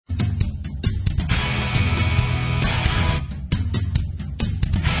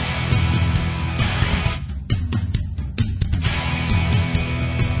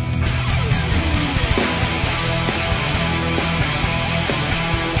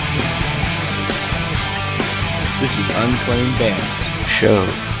This is Unclaimed Bands, show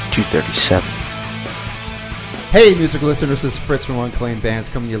 237. Hey, music listeners, this is Fritz from Unclaimed Bands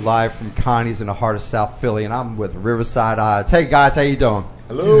coming to you live from Connie's in the heart of South Philly, and I'm with Riverside Odds. Hey, guys, how you doing?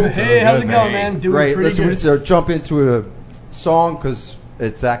 Hello. Hey, how's it going, man? Doing Great. pretty Listen, good. we just jump into a song because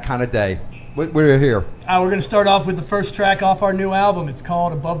it's that kind of day. We're here. We're going to start off with the first track off our new album. It's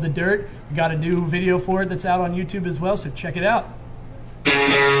called Above the Dirt. We got a new video for it that's out on YouTube as well, so check it out.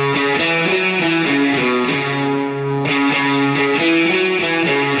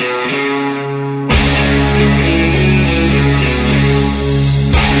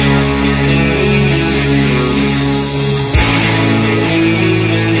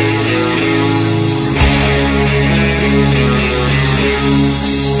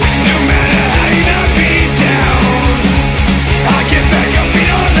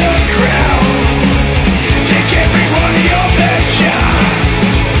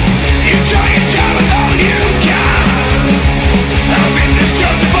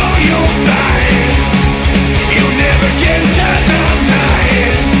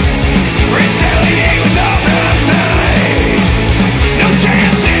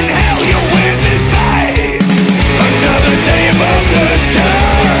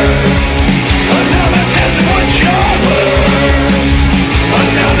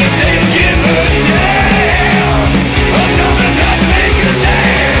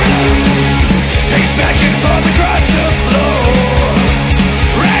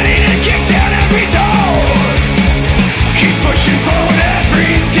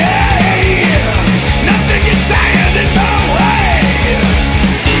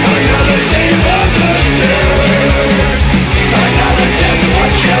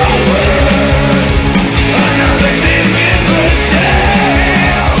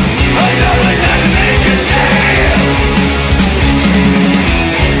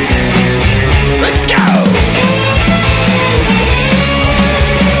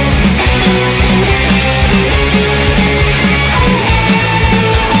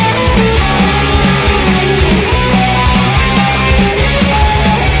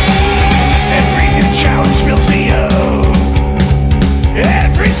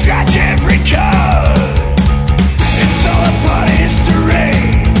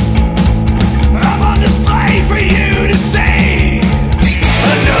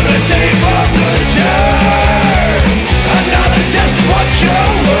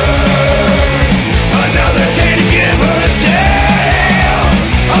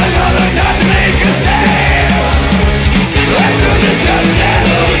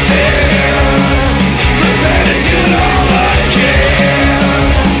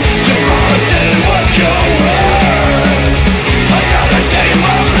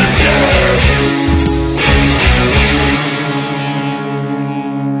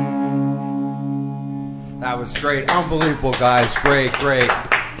 Unbelievable, guys. Great.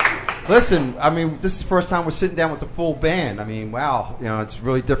 Listen, I mean, this is the first time we're sitting down with the full band. I mean, wow. It's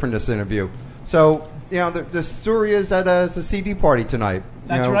really different, this interview. So, the story is that it's a CD party tonight.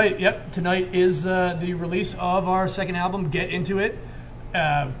 That's right. Yep. Tonight is the release of our second album, Get Into It,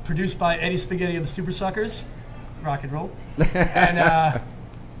 produced by Eddie Spaghetti of the Super Suckers. Rock and roll. And,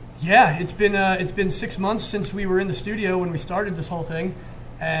 yeah, it's been 6 months since we were in the studio when we started this whole thing.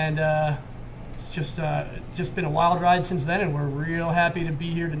 And, just been a wild ride since then, and we're real happy to be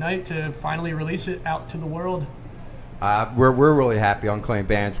here tonight to finally release it out to the world. We're really happy. Unclaimed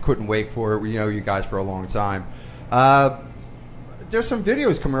Bands couldn't wait for it. We know you guys for a long time. There's some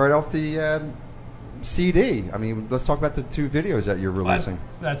videos coming right off the CD. I mean, let's talk about the two videos that you're releasing.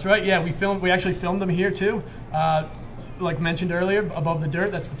 That's right. Yeah, we actually filmed them here too. Like mentioned earlier, Above the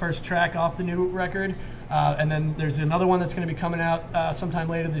Dirt. That's the first track off the new record. And then there's another one that's going to be coming out sometime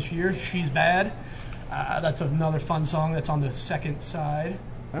later this year, She's Bad. That's another fun song that's on the second side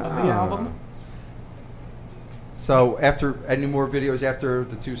of the album. So any more videos after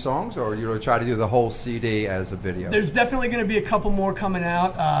the two songs, or you're going to try to do the whole CD as a video? There's definitely going to be a couple more coming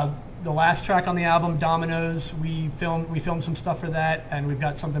out. The last track on the album, Dominoes, we filmed some stuff for that, and we've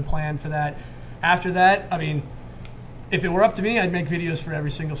got something planned for that. After that, I mean, if it were up to me, I'd make videos for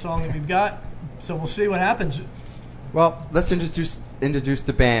every single song that we've got. So we'll see what happens. Well, let's introduce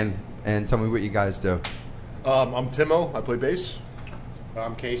the band and tell me what you guys do. I'm Timo. I play bass.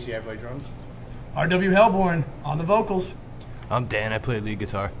 I'm Casey. I play drums. R.W. Hellborn on the vocals. I'm Dan. I play lead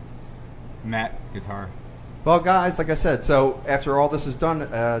guitar. Matt, guitar. Well, guys, like I said, so after all this is done,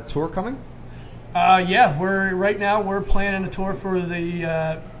 tour coming? Yeah, we're planning a tour for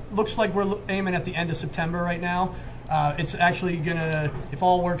the. Looks like we're aiming at the end of September right now. It's actually gonna, if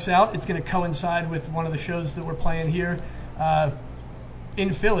all works out, it's gonna coincide with one of the shows that we're playing here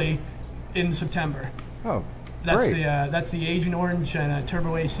in Philly in September. Oh, Great. That's the Agent Orange and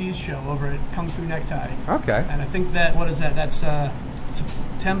Turbo AC's show over at Kung Fu Necktie. Okay. And I think what is that? That's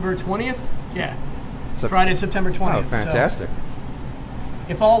September 20th? Yeah. Friday, September 20th. Oh, fantastic. So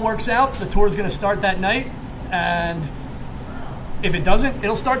if all works out, the tour's going to start that night, and if it doesn't,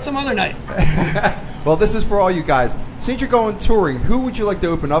 it'll start some other night. Well, this is for all you guys. Since you're going touring, who would you like to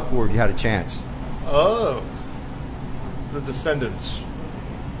open up for if you had a chance? Oh, the Descendants.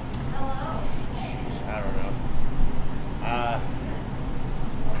 I don't know.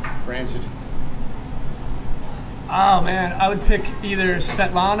 Rancid. Oh, man. I would pick either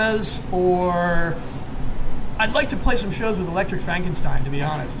Svetlana's or I'd like to play some shows with Electric Frankenstein, to be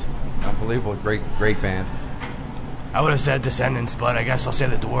honest. Unbelievable. Great band. I would have said Descendants, but I guess I'll say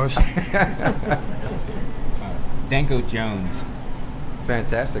the Dwarves. Danko Jones.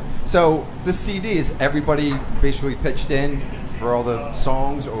 Fantastic. So this CD, is everybody basically pitched in for all the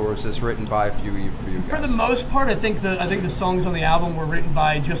songs, or is this written by a few of you guys? For the most part, I think the songs on the album were written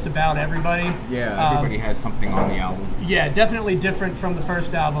by just about everybody. Yeah, everybody has something on the album. Yeah, definitely different from the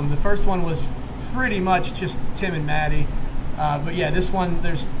first album. The first one was pretty much just Tim and Maddie. But yeah, this one,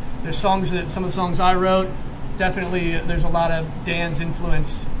 there's songs some of the songs I wrote. Definitely, there's a lot of Dan's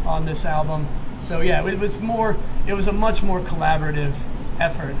influence on this album. So yeah, it was a much more collaborative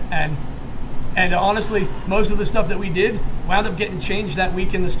effort, and honestly, most of the stuff that we did wound up getting changed that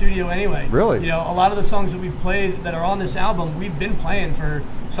week in the studio anyway. Really? You know, a lot of the songs that we've played that are on this album, we've been playing for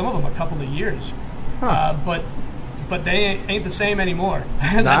some of them a couple of years. Huh. But they ain't the same anymore.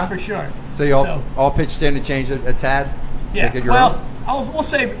 That's for sure. So you all pitched in and changed it a tad? Yeah. Make it your Well, own? we'll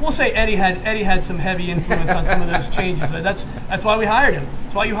say Eddie had some heavy influence on some of those changes. That's why we hired him.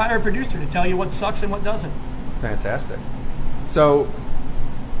 That's why you hire a producer, to tell you what sucks and what doesn't. Fantastic. So,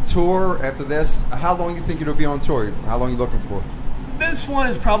 tour after this, how long do you think it'll be on tour? How long are you looking for? This one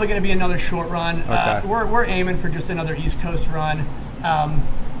is probably going to be another short run. Okay. We're aiming for just another East Coast run.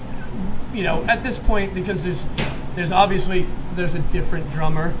 You know, at this point, because there's obviously a different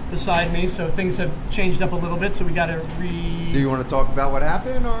drummer beside me, so things have changed up a little bit. So we got to Do you want to talk about what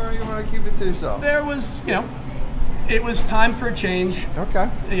happened, or you want to keep it to yourself? There was, it was time for a change. Okay.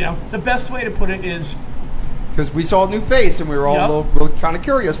 The best way to put it is, because we saw a new face and we were all we're kind of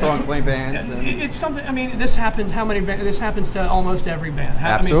curious for unclaimed bands. And it's something. I mean, this happens. This happens to almost every band.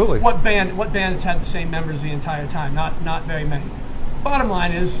 Absolutely. I mean, what band has had the same members the entire time? Not very many. Bottom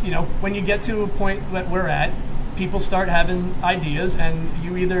line is, when you get to a point that we're at, people start having ideas, and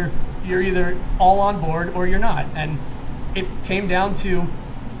you're either all on board or you're not. And it came down to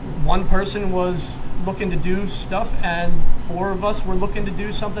one person was looking to do stuff, and four of us were looking to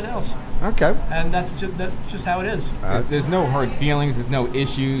do something else. Okay. And that's just how it is. There's no hard feelings. There's no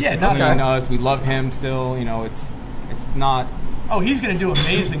issues Yeah, between okay. us. We love him still. It's not. Oh, he's going to do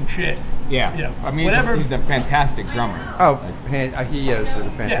amazing shit. Yeah. I mean, whatever. he's a fantastic drummer. Oh, he is a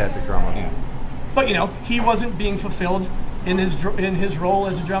fantastic drummer. Yeah. But he wasn't being fulfilled in his role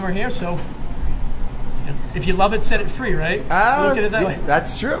as a drummer here. So if you love it, set it free, right? Look at it that way.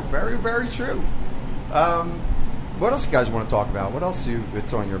 That's true. Very, very true. What else you guys want to talk about? What else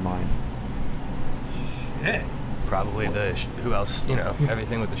it's on your mind? Yeah. Probably who else?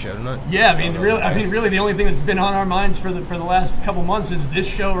 Everything with the show tonight. Yeah, really, the only thing that's been on our minds for the last couple months is this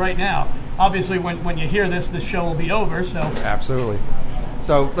show right now. Obviously, when you hear this show will be over. So Absolutely.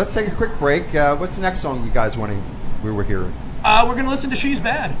 So let's take a quick break. What's the next song you guys we were hearing? we're gonna listen to "She's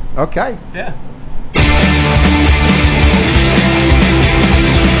Bad." Okay. Yeah.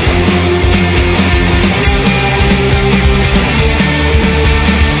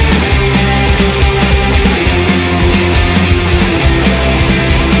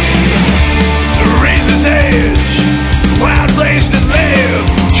 Razor's edge, wild place to live.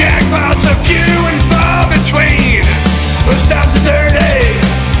 Jackpots are few and far between. Most times are dirty,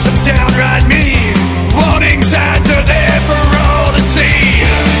 some downright mean. Warning signs are there for all to see.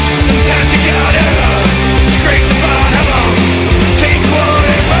 Sometimes you gotta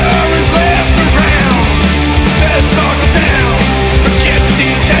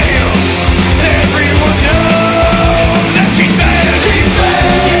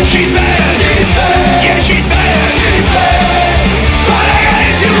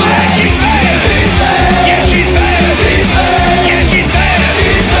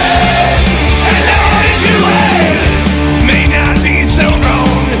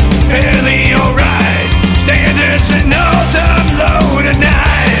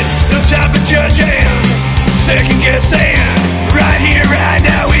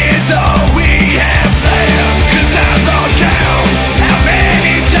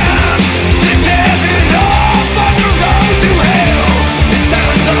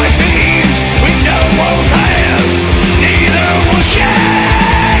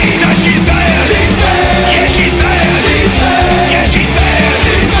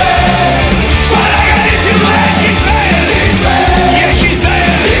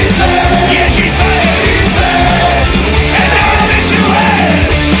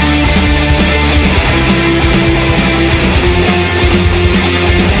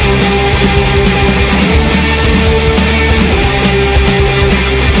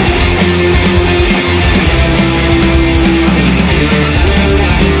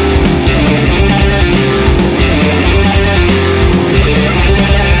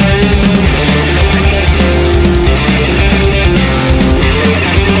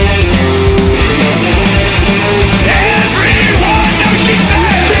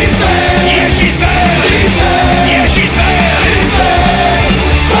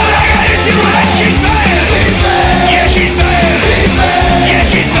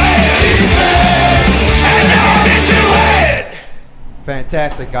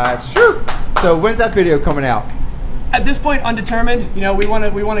Fantastic, guys. Sure. So when's that video coming out? At this point, undetermined. You know, we want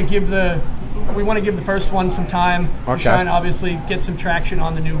to give the first one some time. Okay. We're trying to obviously get some traction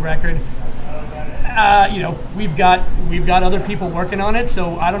on the new record. You know, we've got other people working on it,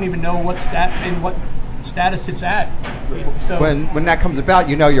 so I don't even know what status it's at. So When that comes about,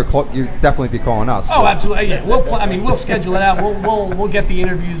 you know you definitely be calling us. oh, absolutely. Yeah, we'll schedule it out. We'll get the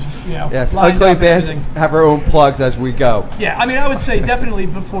interviews. You know, Yes, lined Unclaimed up and Bands everything. have our own plugs as we go. Yeah, I mean, I would say definitely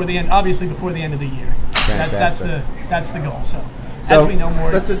before the end. Obviously, before the end of the year. That's the goal. So as we know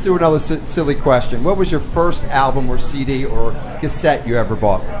more. Let's just do another silly question. What was your first album or CD or cassette you ever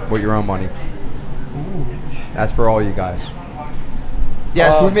bought with your own money? Ooh. That's for all you guys.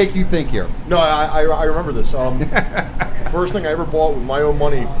 Yes, we make you think here. No, I remember this. First thing I ever bought with my own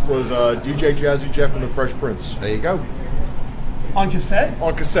money was DJ Jazzy Jeff and the Fresh Prince. There you go. On cassette?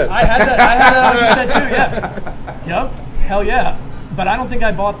 On cassette. I had that on cassette too, yeah. Yep. Hell yeah. But I don't think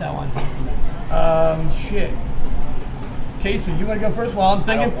I bought that one. Shit. Casey, you want to go first while I'm I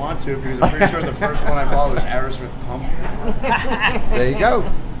thinking? don't want to because I'm pretty sure the first one I bought was Aerosmith Pump. There you go.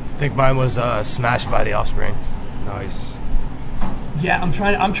 I think mine was Smashed by the Offspring. Nice. Yeah, I'm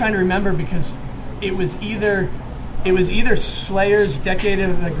trying to remember because it was either Slayer's Decade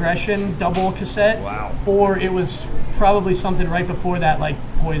of Aggression double cassette, Wow. or it was probably something right before that, like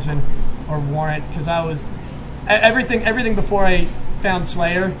Poison or Warrant, because I was everything before I found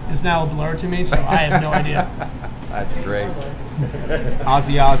Slayer is now a blur to me, so I have no idea. That's great.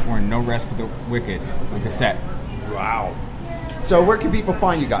 Ozzy Osbourne, No Rest for the Wicked on cassette. Wow. So where can people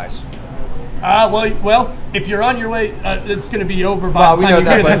find you guys? Well, if you're on your way, it's going to be over by Well, the we time know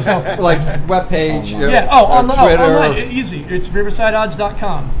you hear that, this. So. but like webpage. Yeah. Twitter. Online. Easy. It's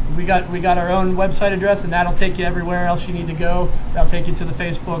riversideodds.com. We got our own website address, and that'll take you everywhere else you need to go. That'll take you to the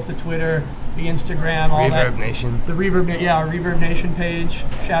Facebook, the Twitter, the Instagram, all that. Reverb Nation. The Reverb, our Reverb Nation page.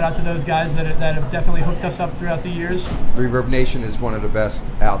 Shout out to those guys that have definitely hooked us up throughout the years. Reverb Nation is one of the best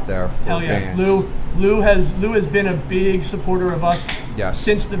out there for Hell yeah, bands. Lou has been a big supporter of us. Yes.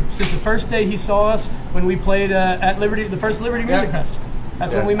 Since the first day he saw us when we played at Liberty, the first Liberty Music Yeah. Fest.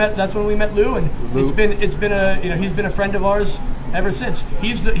 That's Yeah. when we met. That's when we met Lou, and Lou. it's been he's been a friend of ours ever since.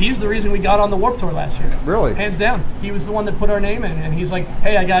 He's the reason we got on the Warped Tour last year. Really? Hands down. He was the one that put our name in, and he's like,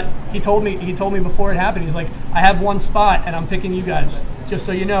 hey, he told me before it happened. He's like, I have one spot, and I'm picking you guys. Just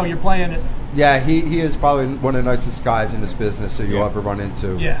so you know, you're playing it. Yeah, he is probably one of the nicest guys in this business that you'll ever run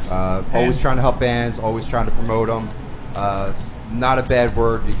into. Yeah. Always And- trying to help bands, always trying to promote them. Not a bad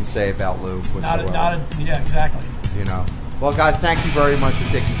word you can say about Lou whatsoever. Yeah, exactly. You know. Well, guys, thank you very much for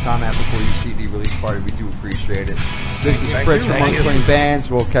taking time out before your CD release party. We do appreciate it. This is Fritz from Thank you. Unclaimed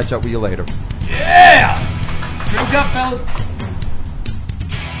Bands. We'll catch up with you later. Yeah. Drink up, fellas.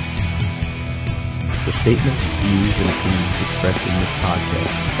 The statements, views, and opinions expressed in this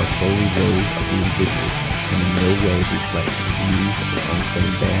podcast are solely those of the individuals and in no way reflect the views of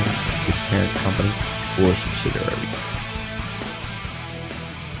Unclaimed Bands, its parent company, or subsidiaries.